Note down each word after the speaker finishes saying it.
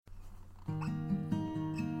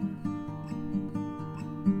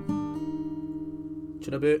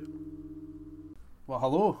Tune About. Well,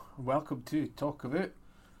 hello, and welcome to Talk About.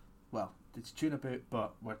 Well, it's Tune About,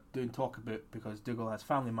 but we're doing Talk About because Dougal has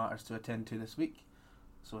family matters to attend to this week,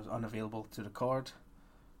 so it's unavailable to record.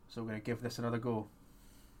 So we're going to give this another go.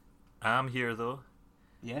 I'm here though.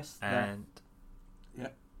 Yes. And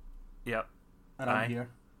Yep. And Aye. I'm here.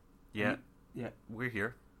 Yeah. Yeah. We're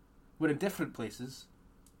here, We're in different places.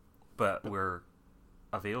 but we're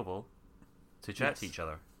available to chat to Yes. each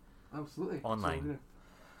other. Absolutely. Online.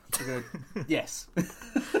 So we're gonna yes.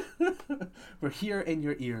 We're here in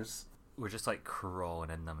your ears. We're just like crawling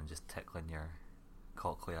in them and just tickling your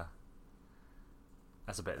cochlea.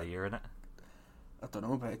 That's a bit of the ear, innit? I don't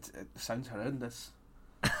know, but it sounds horrendous.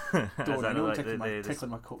 Is Don't that know, like tickling my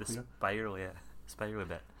the cochlea. spirally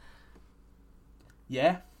bit?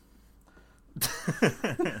 Yeah.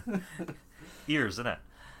 Ears, innit?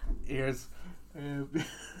 Ears.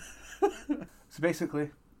 So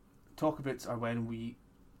basically, talkabouts are when we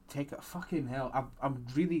take a fucking hell. I'm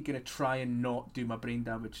really gonna try and not do my brain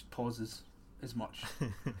damage pauses as much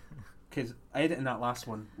because editing that last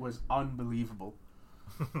one was unbelievable.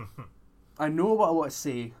 I know what I want to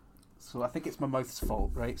say, so I think it's my mouth's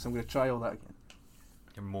fault, right? So I'm gonna try all that again.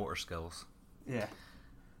 Your motor skills. Yeah.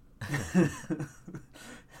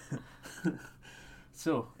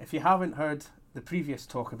 So, if you haven't heard the previous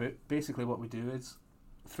talk about, basically what we do is,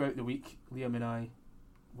 throughout the week, Liam and I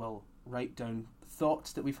will write down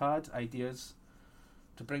thoughts that we've had, ideas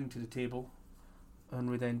to bring to the table, and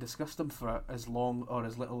we then discuss them for as long or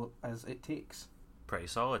as little as it takes. Pretty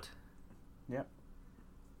solid. Yep.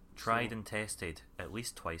 Tried So- and tested at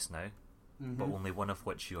least twice now, Mhm. but only one of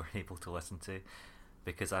which you're able to listen to,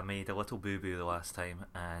 because I made a little boo-boo the last time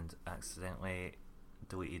and accidentally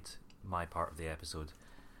deleted my part of the episode.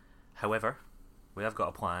 However, we have got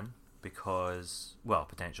a plan because, well,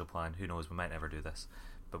 potential plan, who knows, we might never do this,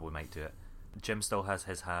 but we might do it. Jim still has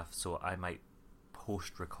his half, so I might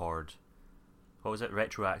post-record, what was it,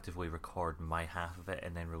 retroactively record my half of it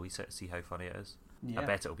and then release it, see how funny it is. Yeah. I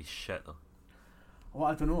bet it'll be shit though. Well,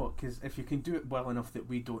 I don't know, because if you can do it well enough that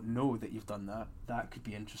we don't know that you've done that, that could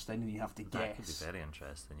be interesting, and you have to guess. That could be very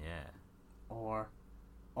interesting, yeah. Or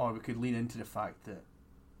we could lean into the fact that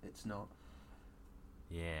it's not.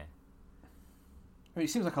 Yeah. I mean, it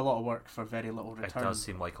seems like a lot of work for very little return. It does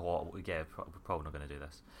seem like a lot. Yeah, we're probably not going to do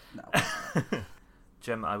this. No.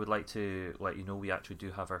 Jim, I would like to let you know we actually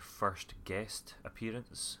do have our first guest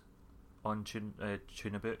appearance on Tune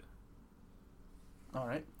About. All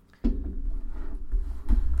right.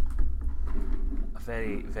 A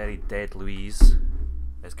very, very dead Louise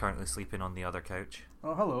is currently sleeping on the other couch.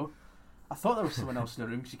 Oh, hello. I thought there was someone else in the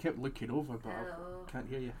room. She kept looking over, but Hello. I can't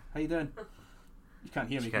hear you. How you doing? You can't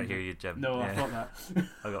hear me. She can't can hear you, Jim. No, Yeah. I thought that.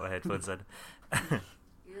 I got my headphones in.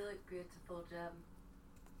 You look beautiful, Jim.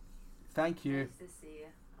 Thank you. Nice to see you.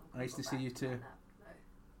 I'm gonna Nice go to see back you to too.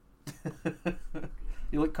 my nap now.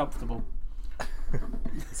 You look comfortable.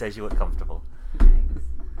 He says you look comfortable. Thanks.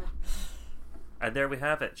 And there we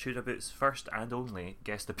have it, Tune About's first and only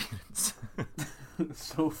guest appearance.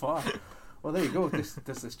 So far. Well, there you go. This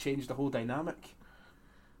has changed the whole dynamic.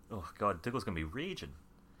 Oh god, Dougal's going to be raging.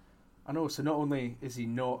 I know. So not only is he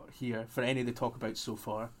not here for any of the talk about so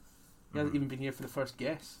far, he hasn't even been here for the first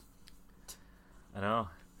guess. I know.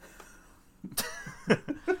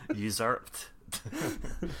 Usurped.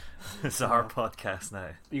 It's our podcast now.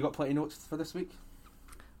 You got plenty of notes for this week?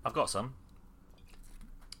 I've got some.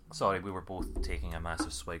 Sorry, we were both taking a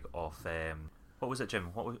massive swig of what was it, Jim?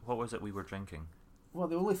 What was it we were drinking? Well,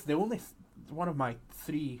 the only one of my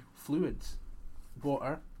three fluids,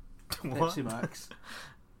 water, What? Pepsi Max,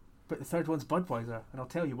 but the third one's Budweiser, and I'll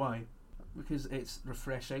tell you why. Because it's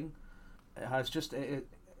refreshing. It has just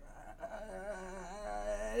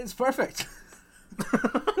it's perfect.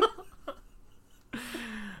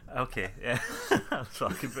 Okay, yeah. I'm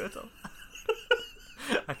fucking brutal.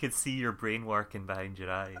 I could see your brain working behind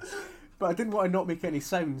your eyes. But I didn't want to not make any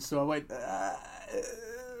sounds, so I went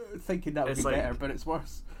thinking that would It's be like- better, but it's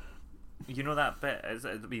worse. You know that bit?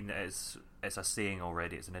 It's a saying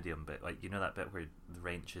already. It's an idiom, but like you know that bit where the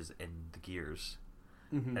wrench is in the gears,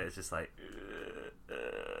 Mm-hmm. and it's just like,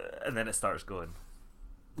 and then it starts going.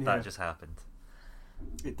 Yeah, That just happened.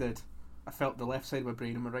 it did. I felt the left side of my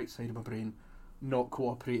brain and my right side of my brain not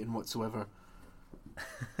cooperating whatsoever.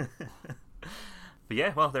 But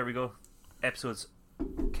yeah, well, there we go. Episodes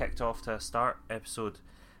kicked off to a start. Episode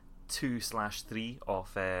 2/3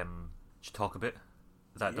 of Talk About.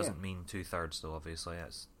 That Yeah. doesn't mean 2/3 though. Obviously,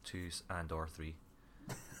 it's 2 and or 3.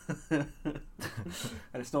 And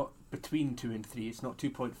it's not between 2 and 3. It's not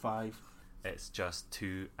 2.5. It's just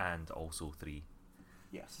 2 and also 3,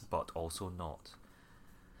 Yes. but also not.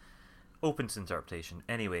 Open to interpretation.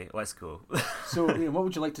 Anyway, let's go. So, what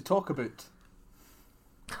would you like to talk about?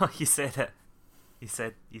 Oh, you said it. You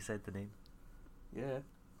said the name.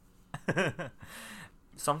 Yeah.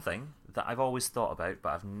 Something that I've always thought about, but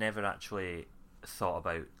I've never actually thought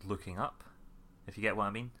about looking up. If you get what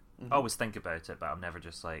I mean. Mhm. I always think about it, but I'm never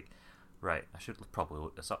just like, right, I should probably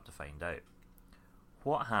look this up to find out.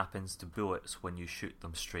 What happens to bullets when you shoot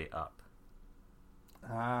them straight up?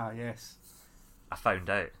 Ah, yes. I found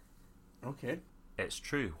out. Okay. It's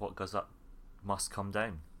true. What goes up must come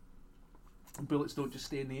down. Bullets don't just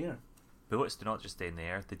stay in the air. Bullets do not just stay in the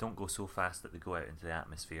air. They don't go so fast that they go out into the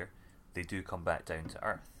atmosphere. They do come back down to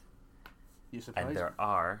Earth. You surprised And there me.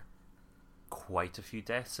 are quite a few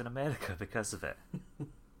deaths in America because of it.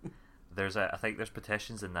 I think there's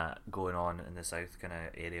petitions in that going on in the south kind of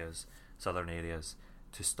areas, southern areas,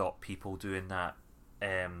 to stop people doing that.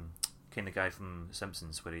 Kind of guy from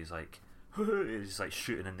Simpsons where he's like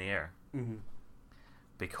shooting in the air, Mm-hmm.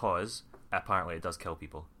 because apparently it does kill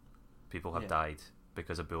people. People have Yeah. died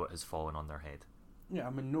because a bullet has fallen on their head. Yeah,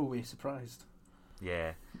 I'm in no way surprised.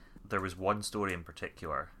 Yeah, there was one story in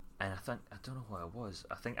particular, and I don't know what it was.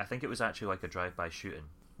 I think it was actually like a drive-by shooting.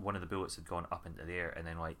 One of the bullets had gone up into the air, and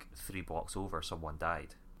then like 3 blocks over, someone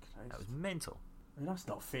died. Christ. That was mental. I mean, that's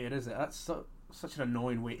not fair, is it? That's such an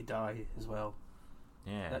annoying way to die as well.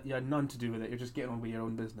 Yeah, That you had none to do with it. You're just getting on with your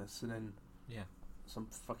own business, and then yeah. some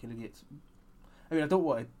fucking idiots. I mean, I don't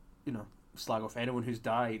want to, slag off anyone who's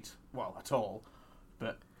died, well, at all.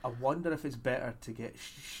 But I wonder if it's better to get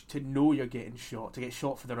to know you're getting shot, to get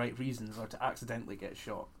shot for the right reasons, or to accidentally get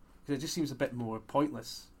shot. Because it just seems a bit more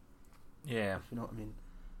pointless. Yeah, If you know what I mean?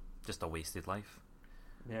 just a wasted life.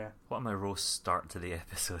 Yeah. What a roast start to the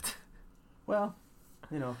episode. Well,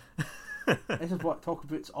 this is what talk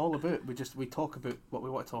about's all about. We talk about what we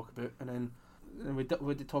want to talk about, and then we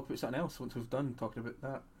talk about something else once we've done talking about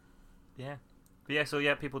that. Yeah. But yeah, so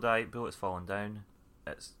yeah, people die, bullets falling down.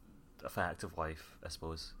 It's a fact of life, I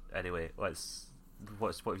suppose. Anyway, what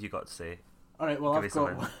have you got to say? All right. Well, Give me I've got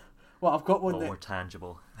something I've got a one little that more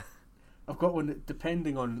tangible. I've got one that,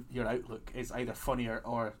 depending on your outlook, is either funnier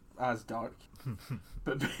or as dark.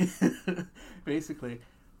 But basically,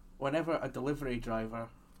 whenever a delivery driver,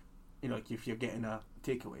 like if you're getting a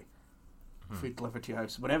takeaway, food delivered to your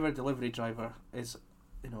house, whenever a delivery driver is,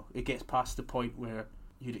 it gets past the point where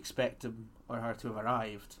you'd expect him or her to have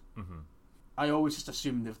arrived, I always just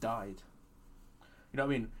assume they've died. You know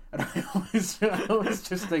what I mean? And I always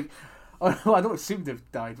just think, oh, no, I don't assume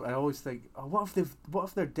they've died, but I always think, oh, what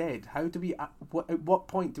if they're dead? How do we? At what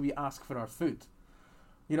point do we ask for our food?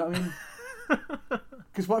 You know what I mean?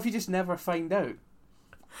 Because what if you just never find out?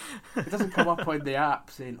 It doesn't come up on the app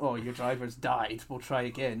saying, "Oh, your driver's died. We'll try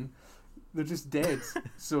again." They're just dead.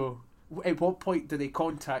 So, at what point do they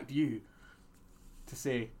contact you to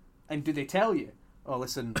say? And do they tell you, "Oh,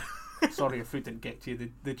 listen, sorry, your food didn't get to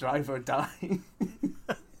you. The driver died."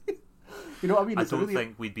 You know what I mean? I It's don't really,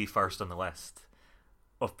 think we'd be first on the list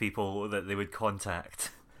of people that they would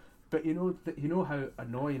contact. But you know how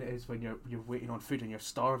annoying it is when you're waiting on food and you're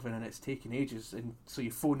starving and it's taking ages, and so you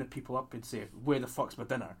phone the people up and say, "Where the fuck's my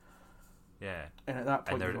dinner?" Yeah. And at that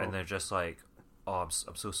point, And they're just like, "Oh, I'm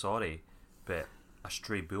so sorry, but a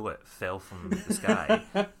stray bullet fell from the sky,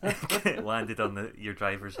 it landed on your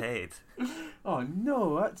driver's head." oh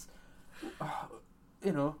no, that's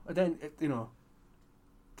and then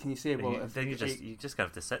can you say, well, Then you just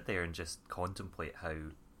have to sit there and just contemplate how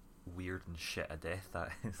weird and shit a death that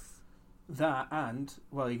is. that, and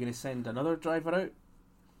well, are you going to send another driver out?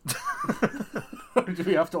 Or do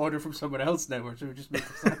we have to order from somewhere else now, or should we just make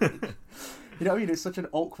a sandwich? You know what I mean? It's such an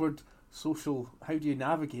awkward social. How do you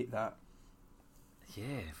navigate that?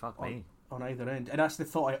 Yeah, fuck me. On either end, and that's the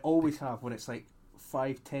thought I always have when it's like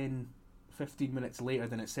 5, 10, 15 minutes later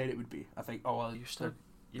than it said it would be. I think, oh well,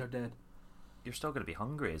 they're dead. You're still going to be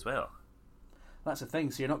hungry as well. That's the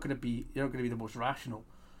thing. So you're not going to be the most rational.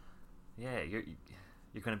 Yeah, you're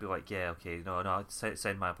going to be like, yeah, okay, no,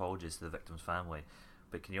 send my apologies to the victim's family,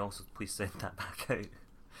 but can you also please send that back out?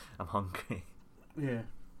 I'm hungry. Yeah,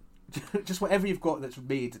 just whatever you've got that's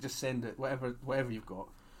made, just send it. Whatever you've got.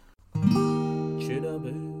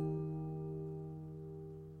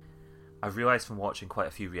 I've realised from watching quite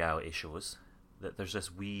a few reality shows that there's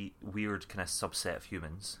this weird kind of subset of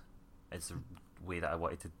humans. It's the way that I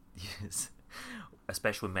wanted to use,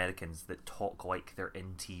 especially Americans that talk like they're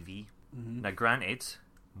in TV. Mm-hmm. Now, granted,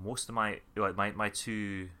 most of my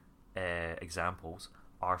two examples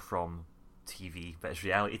are from TV, but it's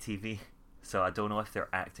reality TV, so I don't know if they're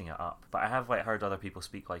acting it up. But I have heard other people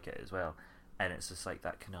speak like it as well, and it's just like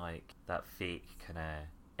that kind of that fake kind of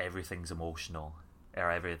everything's emotional,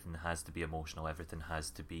 or everything has to be emotional, everything has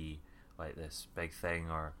to be like this big thing,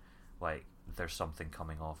 or like there's something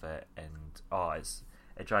coming off it, and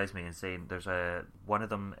it drives me insane. There's one of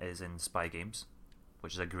them is in Spy Games,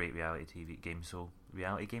 which is a great reality game show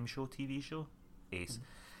TV show. Ace.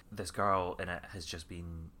 This girl in it has just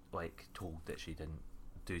been like told that she didn't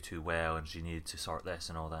do too well and she needed to sort this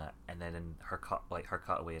and all that, and then in her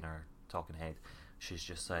cutaway in her talking head, she's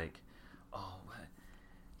just like, oh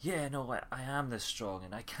yeah, no, like, I am this strong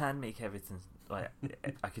and I can make everything, like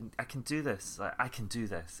I can do this, like, I can do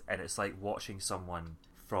this. And it's like watching someone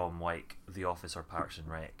from like The Office or Parks and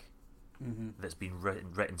Rec that's been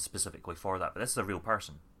written specifically for that, but this is a real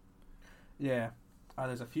person. Yeah,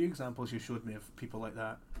 there's a few examples you showed me of people like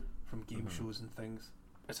that from game shows and things.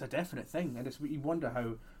 It's a definite thing, and you wonder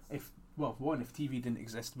how, if TV didn't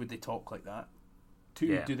exist, would they talk like that?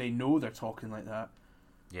 2, do they know they're talking like that?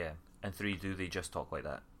 Yeah, and 3, do they just talk like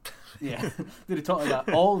that? Yeah, do they talk like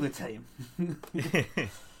that all the time?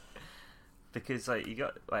 Because like you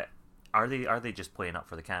got like, are they just playing up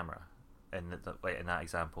for the camera? In that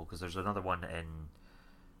example, because there's another one in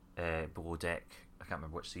Below Deck. I can't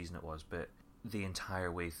remember which season it was, but the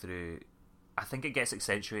entire way through, I think it gets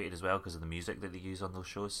accentuated as well because of the music that they use on those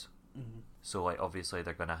shows. So like obviously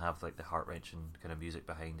they're gonna have like the heart wrenching kind of music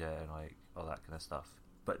behind it and like all that kind of stuff,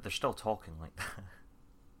 but they're still talking like that.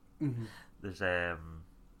 There's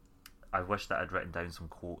I wish that I'd written down some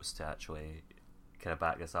quotes to actually kind of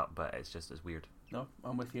back this up, but it's weird. No,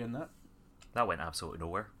 I'm with you on that. That went absolutely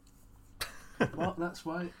nowhere. Well, that's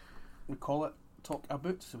why we call it Talk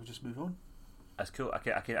About, so we'll just move on. That's cool.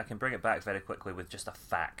 I can bring it back very quickly with just a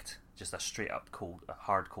fact, just a straight up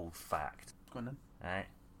hard cold fact. Go on then. Alright.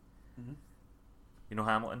 You know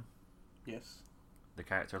Hamilton? Yes. The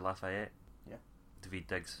character Lafayette? Yeah. Daveed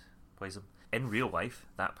Diggs plays him. In real life,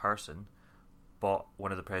 that person bought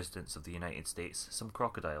one of the presidents of the United States some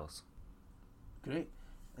crocodiles. Great.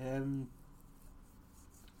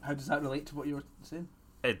 How does that relate to what you were saying?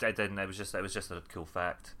 It didn't. It was just a cool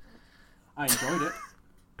fact. I enjoyed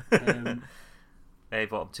it. He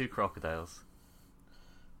bought him 2 crocodiles.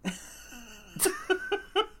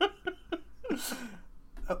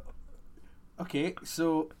 Okay,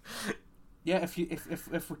 so yeah, if we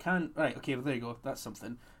can't, right, okay, well, there you go. That's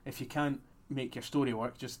something. If you can't make your story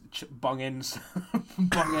work, just bung in a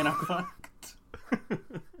fact.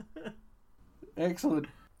 Excellent.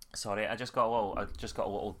 Sorry, I just got a little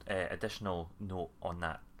additional note on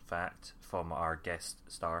that fact from our guest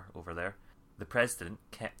star over there. The president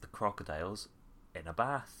kept the crocodiles in a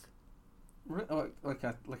bath. Like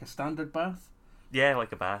a standard bath? Yeah,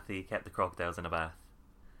 like a bath. He kept the crocodiles in a bath.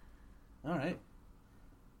 All right.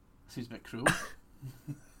 Seems a bit cruel.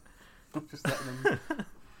 Just letting them.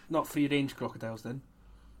 Not free range crocodiles then.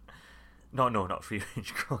 No, not free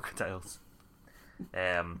range crocodiles.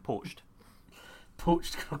 Poached.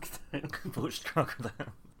 Poached crocodile. Poached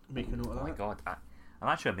crocodile. Make a note of that. Oh my god, I'm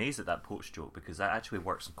actually amazed at that poached joke because that actually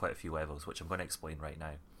works on quite a few levels, which I'm going to explain right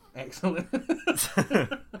now. Excellent.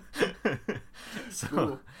 So,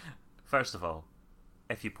 cool. First of all,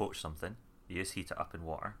 if you poach something, you just heat it up in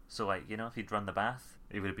water. So, like, you know, if you'd run the bath,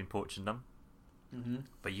 you would have been poaching them.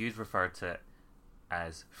 But you'd refer to it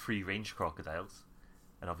as free-range crocodiles,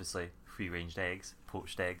 and obviously free-range eggs,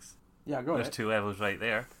 poached eggs. Yeah, I got There's it. 2 levels right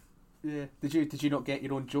there. Yeah. Did you not get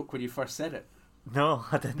your own joke when you first said it? No,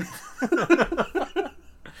 I didn't.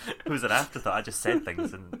 It was an afterthought. I just said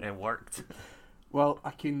things and it worked. Well, I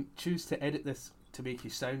can choose to edit this to make you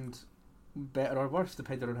sound better or worse,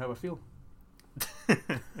 depending on how I feel.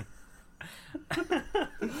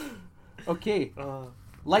 Okay.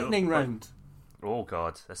 Lightning round. Oh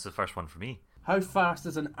god, this is the first one for me. How fast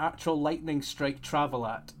does an actual lightning strike travel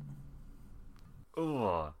at?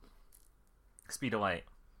 Oh. Speed of light.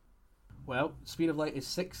 Well, speed of light is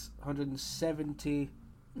 670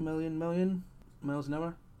 million miles an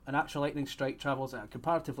hour. An actual lightning strike travels at a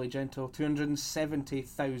comparatively gentle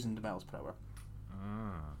 270,000 miles per hour.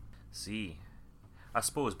 See. I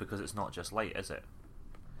suppose because it's not just light, is it?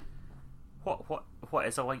 What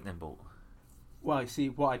is a lightning bolt? Well, you see,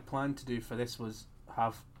 what I planned to do for this was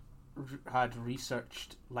had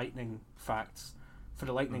researched lightning facts for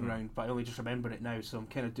the lightning round, but I only just remembered it now, so I'm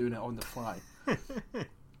kind of doing it on the fly.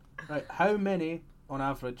 Right, how many, on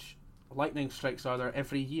average, lightning strikes are there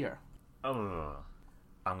every year? Oh,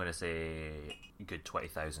 I'm going to say a good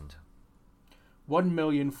 20,000.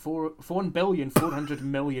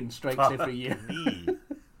 1,400,000,000 strikes every year.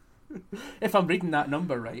 If I'm reading that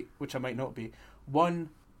number right, which I might not be. So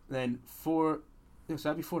that'd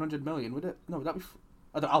be 400 million, would it? No, would that be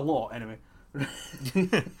a lot anyway.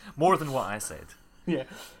 More than what I said. Yeah.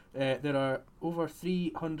 There are over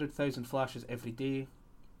 300,000 flashes every day.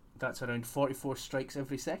 That's around 44 strikes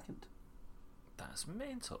every second. That's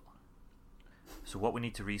mental. So what we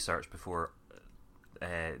need to research before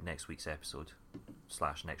next week's episode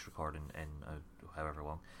 / next recording in however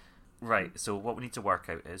long. Right, so what we need to work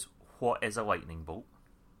out is, what is a lightning bolt?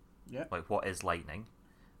 Yeah. Like, what is lightning?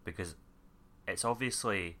 Because it's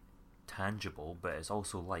obviously tangible, but it's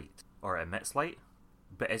also light. Or it emits light.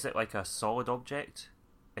 But is it like a solid object?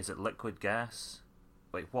 Is it liquid gas?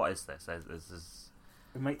 Like, what is this? Is this...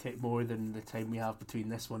 It might take more than the time we have between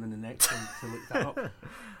this one and the next one to look that up.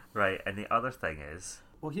 Right, and the other thing is...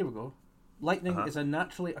 Well, here we go. Lightning is a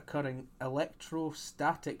naturally occurring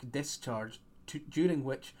electrostatic discharge during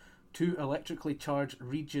which two electrically charged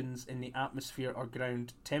regions in the atmosphere or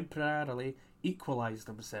ground temporarily equalize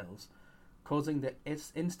themselves, causing the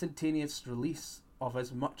instantaneous release of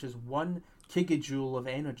as much as 1 gigajoule of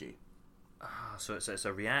energy. So it's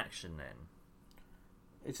a reaction then?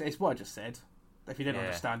 It's what I just said. If you didn't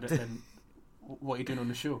understand it, then what are you doing on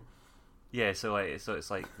the show? Yeah, so it's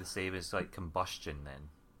like the same as like combustion then.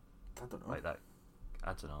 I don't know. Like that.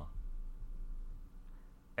 I don't know.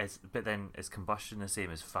 But then is combustion the same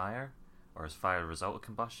as fire, or is fire a result of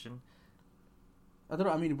combustion? I don't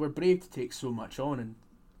know. I mean, we're brave to take so much on, and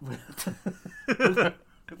without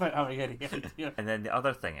having any idea. And then the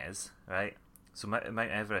other thing is, right? So Mount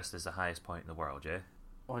Everest is the highest point in the world, yeah.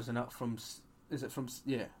 Or isn't that from? Is it from?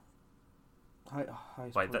 Yeah.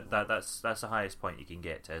 Highest Right, point that's the highest point you can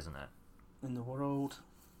get to, isn't it? in the world.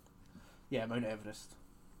 Yeah, Mount Everest.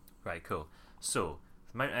 Right, cool. So,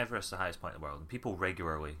 if Mount Everest is the highest point in the world, and people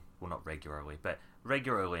regularly, well not regularly, but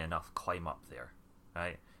regularly enough climb up there,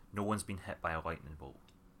 right? No one's been hit by a lightning bolt.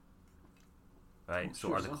 Right? Well, So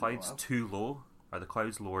sure, are the some clouds people have. too low? Are the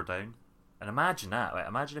clouds lower down? And imagine that, right?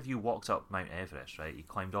 Imagine if you walked up Mount Everest, right? You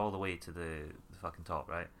climbed all the way to the fucking top,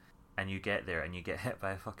 right? And you get there and you get hit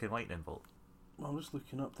by a fucking lightning bolt. Well, I'm just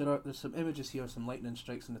looking up. There's some images here, some lightning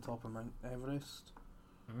strikes on the top of Mount Everest.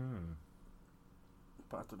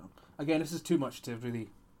 But I don't know. Again, this is too much to really...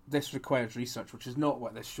 This requires research, which is not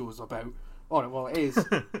what this show's about. Oh, well, it is,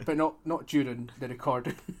 but not during the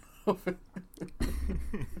recording of it.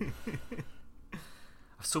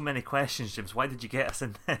 I've so many questions, James. Why did you get us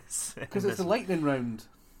in this? Because it's the lightning round.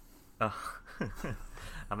 Oh.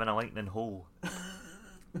 I'm in a lightning hole.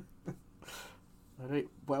 Alright,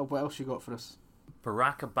 what else you got for us?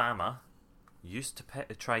 Barack Obama used to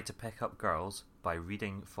try to pick up girls by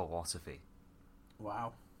reading philosophy.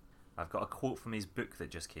 Wow. I've got a quote from his book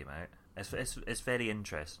that just came out. It's very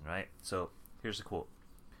interesting, right? So, here's the quote.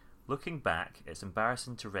 Looking back, it's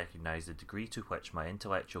embarrassing to recognise the degree to which my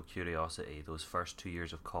intellectual curiosity those first 2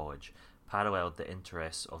 years of college paralleled the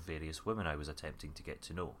interests of various women I was attempting to get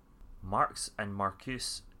to know. Marx and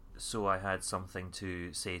Marcuse, so I had something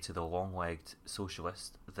to say to the long-legged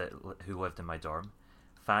socialist who lived in my dorm.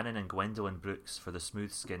 Fannin and Gwendolyn Brooks for the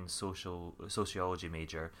smooth-skinned sociology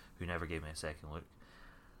major who never gave me a second look.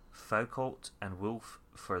 Foucault and Woolf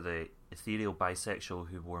for the ethereal bisexual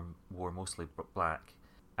who wore mostly black.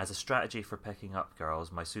 As a strategy for picking up girls,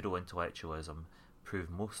 my pseudo-intellectualism proved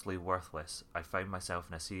mostly worthless. I found myself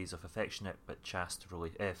in a series of affectionate but chaste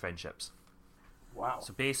friendships. Wow.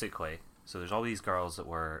 So basically, there's all these girls that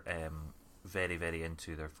were very, very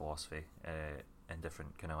into their philosophy in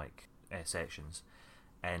different kind of like sections,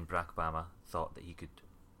 and Barack Obama thought that he could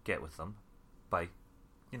get with them by,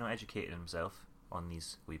 educating himself on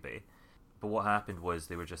these wee bit. But what happened was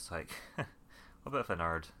they were just like, a bit of a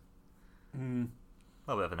nerd. A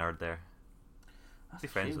little bit of a nerd there. That's Be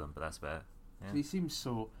a friends shame. with him, but that's about it. Yeah. He seems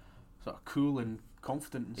so sort of cool and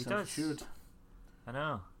confident and He self-assured. does. I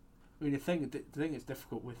know. I mean, the thing it's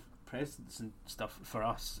difficult with presidents and stuff for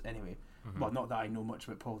us anyway. Mhm. Well, not that I know much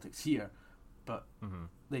about politics here, but Mhm.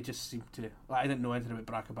 they just seem to. Like, I didn't know anything about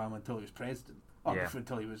Barack Obama until he was president, or Yeah.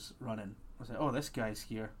 until he was running. I was like, oh, this guy's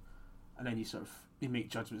here, and then you make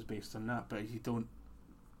judgments based on that, but you don't.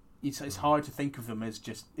 It's hard to think of them as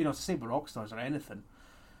just it's the same with rock stars or anything.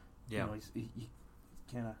 Yeah. You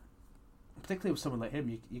kind of, particularly with someone like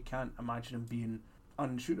him, you can't imagine him being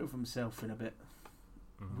unsure of himself and a bit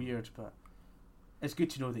Mhm. weird, but it's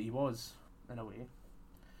good to know that he was in a way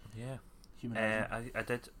Yeah. humanizing.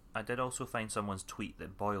 I did also find someone's tweet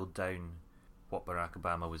that boiled down what Barack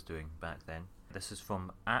Obama was doing back then. This is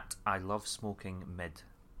from @ILoveSmokingMid.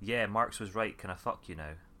 Yeah, Marx was right. Can I fuck you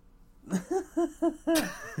now?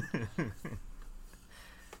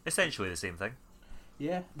 Essentially the same thing.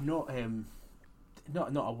 Yeah, not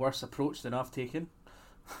a worse approach than I've taken.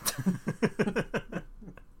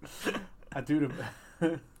 I do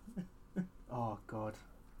remember. Oh God,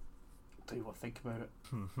 I'll tell you what, think about it.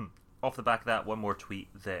 Off the back of that, one more tweet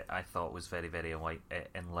that I thought was very, very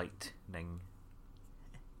enlightening.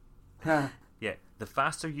 Yeah, the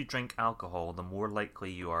faster you drink alcohol, the more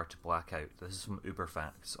likely you are to black out. This is from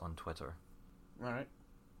Uberfacts on Twitter. Alright.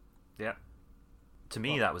 Yeah. To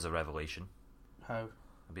me, Well- that was a revelation. How?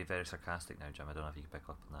 I'd be very sarcastic now, Jim. I don't know if you can pick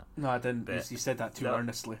up on that. No, I didn't. But- You said that too No.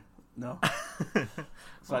 earnestly. No. Well,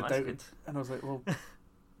 So I that's doubted. good. And I was like, well...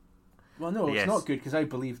 Well, no, it's Yes. not good, because I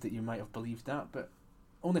believed that you might have believed that, but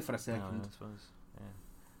only for a No, second. I suppose. Yeah.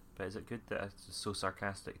 But is it good that I was so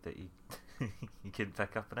sarcastic that you you couldn't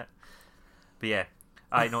pick up on it? But yeah,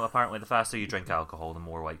 I know. Apparently, the faster you drink alcohol, the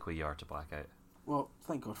more likely you are to black out. Well,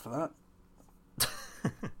 thank God for that.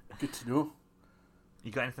 Good to know.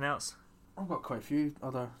 You got anything else? I've got quite a few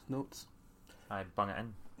other notes. I bung it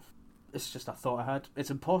in. It's just a thought I had.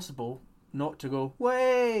 It's impossible not to go,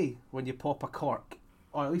 way, when you pop a cork.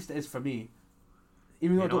 Or at least it is for me.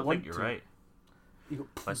 Even though You I know, don't I want think you're to. right. You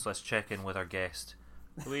go, Let's check in with our guest,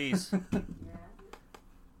 Louise. Yeah.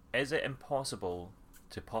 Is it impossible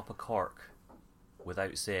to pop a cork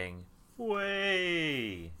without saying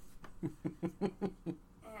 "way"? No,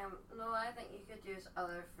 I think you could use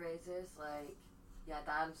other phrases like "yeah,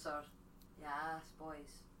 dance" or "yeah,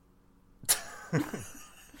 boys."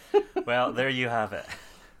 Well, there you have it.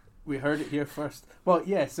 we heard it here first. Well,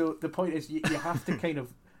 yeah, so the point is you have to kind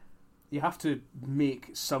of... You have to make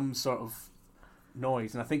some sort of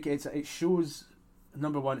noise. And I think it shows...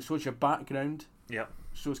 Number one, it shows your background. Yep.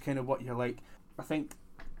 Shows kind of what you're like. I think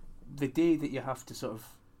the day that you have to sort of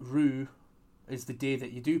rue is the day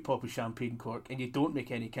that you do pop a champagne cork and you don't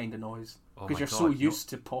make any kind of noise. Oh Because my you're God, so no. used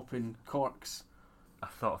to popping corks. I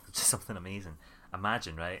thought of just something amazing.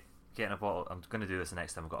 Imagine, right, getting a bottle. I'm going to do this the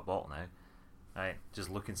next time I've got a bottle now. Right, just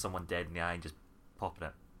looking someone dead in the eye and just popping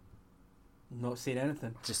it. Not saying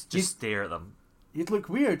anything. Just You- stare at them. You'd look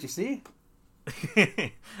weird, you see?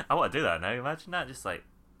 I want to do that now. Imagine that. Just like,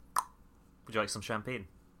 would you like some champagne?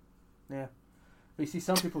 Yeah. But you see,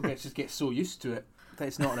 some people just get so used to it that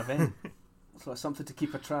it's not an event. So it's something to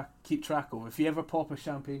keep track of. If you ever pop a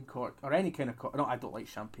champagne cork, or any kind of cork... No, I don't like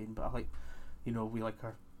champagne, but I like... You know, we like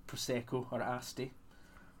our Prosecco or Asti.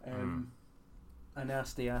 An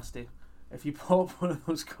Asti. If you pop one of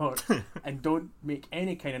those corks and don't make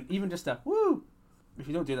any kind of... Even just a woo! If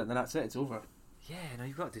you don't do that, then that's it. It's over. Yeah, no,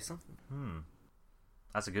 you've got to do something.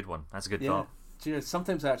 That's a good one. That's a good Yeah. thought. Cheers.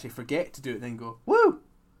 Sometimes I actually forget to do it and then go, woo!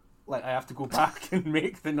 Like, I have to go back and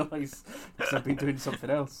make the noise because I've been doing something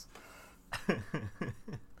else.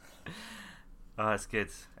 Oh, that's good.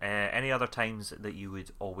 Any other times that you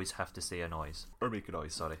would always have to say a noise? Or make a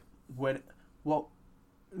noise, sorry.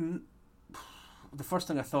 The first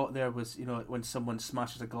thing I thought there was, you know, when someone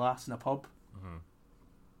smashes a glass in a pub, Mm-hmm.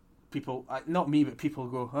 people, not me, but people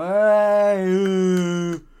go,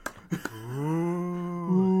 hey!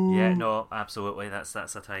 Yeah, no, absolutely. That's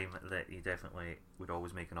a time that you definitely would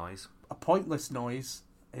always make a noise. A pointless noise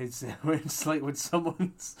is when it's like when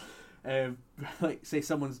someone's, like, say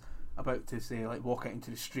someone's about to say, like, walk out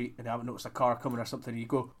into the street and they haven't noticed a car coming or something, and you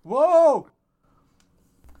go, whoa!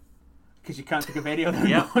 Because you can't think of any other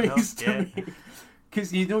noise to make.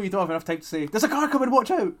 Because you know you don't have enough time to say, there's a car coming,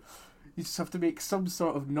 watch out! You just have to make some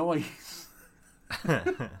sort of noise.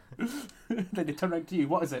 Then they turn around to you,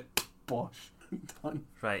 what is it? Bosh. Done.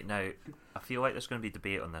 Right, now, I feel like there's going to be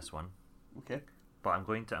debate on this one, Okay. but I'm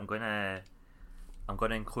going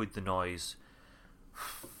to include the noise.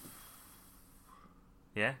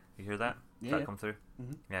 Yeah, you hear that? Yeah, That yeah. come through?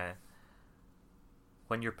 Mhm. Yeah.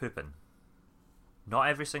 When you're pooping, not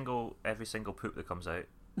every single poop that comes out,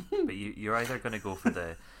 but you're either going to go for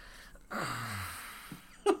the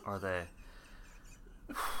or the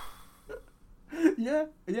Yeah,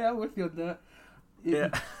 I'm with you on that. yeah.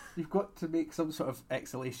 You've got to make some sort of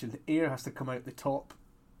exhalation. The air has to come out the top.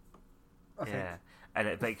 I think. Yeah,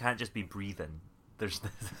 but it can't just be breathing. There's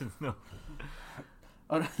no.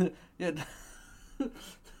 Or, yeah.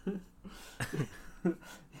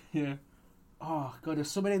 Yeah. Oh god,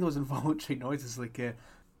 there's so many of those involuntary noises. Like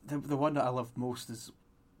the one that I love most is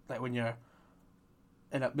like when you're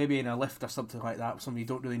maybe in a lift or something like that, with somebody you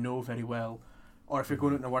don't really know very well, or if you're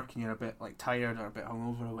going out to work and you're a bit like tired or a bit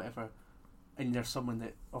hungover or whatever, and there's someone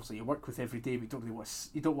that obviously you work with every day, but you don't really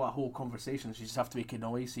you don't want a whole conversation, so you just have to make a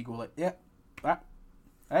noise. So you go like, yeah, that,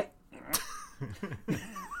 hey.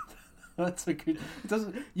 That's a good. It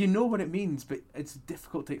doesn't. You know what it means, but it's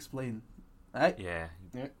difficult to explain. Right? Yeah.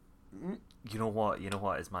 Yeah. You know what? You know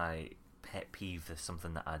what is my pet peeve? Is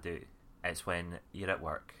something that I do. It's when you're at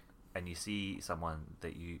work and you see someone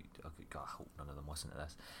that you. Oh God, I hope none of them listen to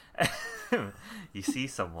this. You see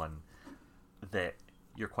someone that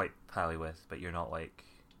you're quite pally with, but you're not like.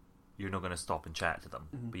 You're not going to stop and chat to them,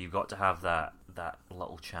 Mhm. but you've got to have that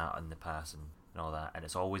little chat in the passing and all that, and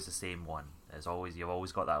it's always the same one. You've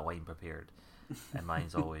always got that line prepared, and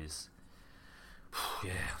mine's always,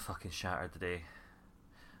 yeah, fucking shattered today.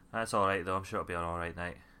 That's all right though. I'm sure it'll be an all right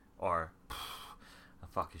night. Or I'm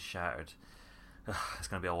fucking shattered. It's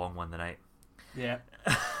gonna be a long one tonight. Yeah.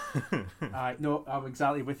 No, I'm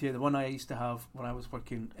exactly with you. The one I used to have when I was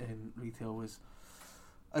working in retail was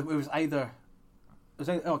either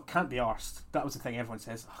oh, can't be arsed. That was the thing everyone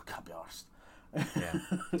says. Oh, can't be arsed. Yeah.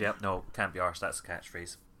 Yep. No, can't be arsed. That's a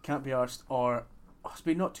catchphrase. Can't be arsed, or it's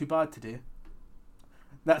been not too bad today.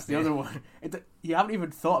 That's the other one. You haven't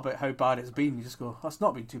even thought about how bad it's been. You just go, oh, it's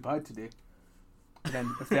not been too bad today. And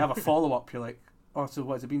then if they have a follow up, you're like, oh, so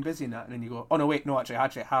what, has it been busy in that? And then you go, oh no, wait, no, actually,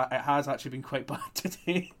 it has actually been quite bad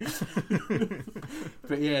today.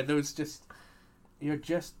 But yeah, you're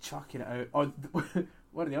just chucking it out. Oh,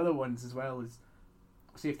 one of the other ones as well is,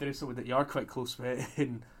 see if there is someone that you are quite close with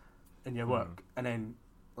in your work, and then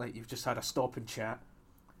like you've just had a stop and chat.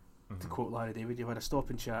 To quote Larry David, you've had a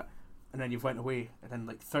stop and chat, and then you've went away, and then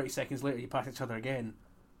like 30 seconds later you pass each other again,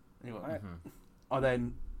 and you go, or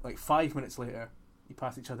then like 5 minutes later you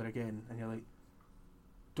pass each other again, and you're like,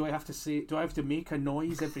 do I have to make a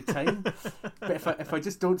noise every time? But if I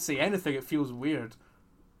just don't say anything, it feels weird.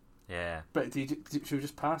 Yeah. But should we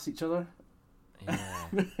just pass each other? Yeah.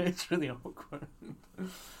 It's really awkward.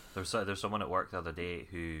 There's someone at work the other day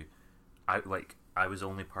who, I was the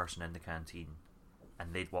only person in the canteen,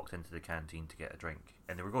 and they'd walked into the canteen to get a drink,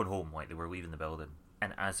 and they were going home, like they were leaving the building,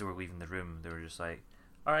 and as they were leaving the room, they were just like,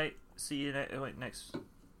 "All right, see you next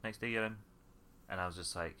day you're in," and I was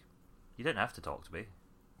just like, "You didn't have to talk to me."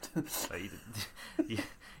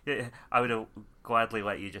 Yeah, I would have gladly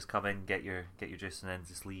let you just come in, get your juice, and then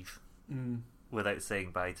just leave without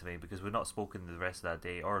saying bye to me, because we've not spoken the rest of that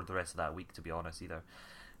day or the rest of that week, to be honest, either.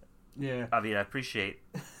 Yeah. I mean, I appreciate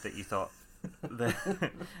that you thought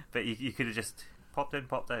that, but you could have just popped in,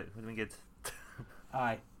 popped out. Would have been good.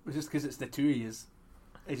 Aye, it's just because it's the two of yous.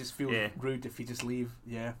 It just feels Yeah. rude if you just leave.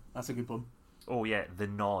 Yeah, that's a good one. Oh yeah, the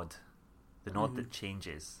nod that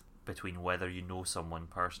changes between whether you know someone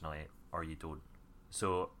personally or you don't.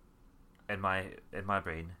 So, in my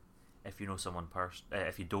brain, if you know someone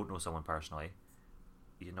if you don't know someone personally,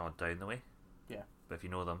 you nod down the way. Yeah. But if you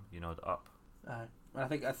know them, you nod up. I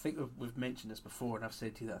think we've mentioned this before, and I've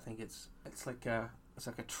said to you that I think it's like a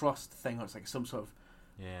trust thing, or it's like some sort of.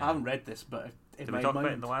 Yeah. I haven't read this, but in Did my we talk mind,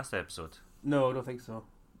 about it in the last episode? No, I don't think so.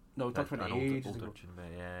 No, we talked about it An ages older ago. tune, but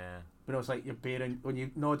yeah. But it's like you're bearing when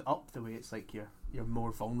you nod up the way. It's like you're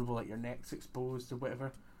more vulnerable, like your neck's exposed or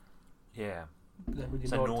whatever. Yeah. Then when you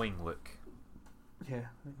It's nod, a knowing look. yeah.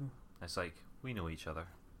 It's like, we know each other.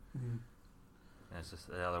 Mm-hmm. And it's just,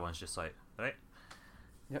 the other one's just like, right.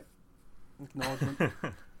 Acknowledgement.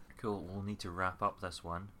 Cool. We'll need to wrap up this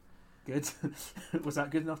one. Good. Was that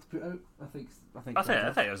good enough to put out? I think. I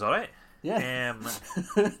think it was all right. Yeah.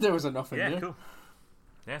 There was enough in yeah. there. Cool.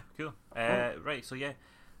 Yeah. Cool. Right. So yeah,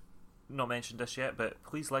 not mentioned this yet, but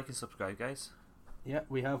please like and subscribe, guys. Yeah,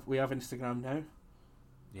 we have Instagram now.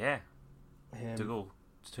 Yeah. Dougal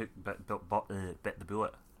bit the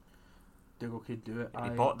bullet. Dougal could do it. He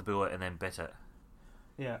bought the bullet and then bit it.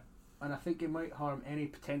 Yeah, and I think it might harm any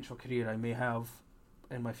potential career I may have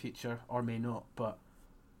in my future, or may not. But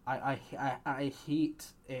I hate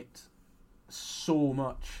it so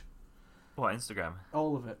much. What, Instagram?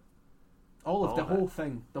 All of it. All of the whole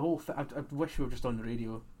thing. The whole thing. I wish we were just on the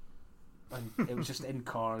radio, and it was just in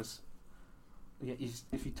cars. Yeah,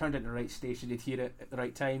 if you turned it to the right station, you'd hear it at the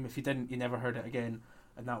right time. If you didn't, you never heard it again,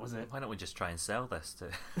 and that was it. Why don't we just try and sell this to?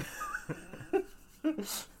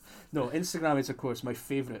 No, Instagram is of course my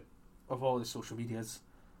favourite of all the social medias.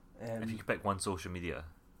 If you could pick one social media.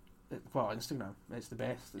 Well, Instagram. It's the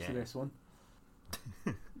best. It's the best one.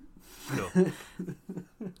 Cool.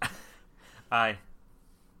 Aye.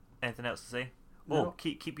 Anything else to say? No. Oh,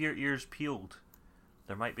 keep your ears peeled.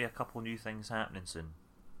 There might be a couple new things happening soon.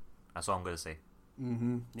 That's all I'm going to say.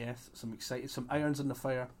 Yes, some irons in the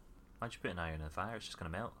fire. Why'd you put an iron in the fire? It's just going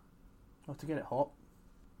to melt. Oh, to get it hot.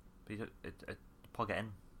 But you plug it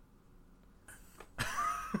in.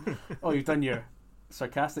 Oh, you've done your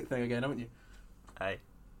sarcastic thing again, haven't you? Aye.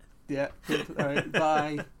 Yeah. Alright,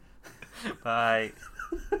 bye. Bye.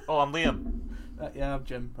 Oh, I'm Liam. Yeah, I'm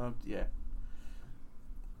Jim. Yeah.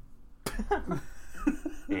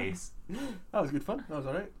 Ace. That was good fun. That was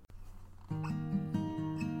alright.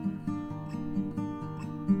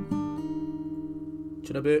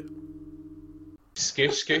 Should I boot?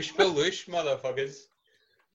 Skoosh, skoosh, belush, motherfuckers.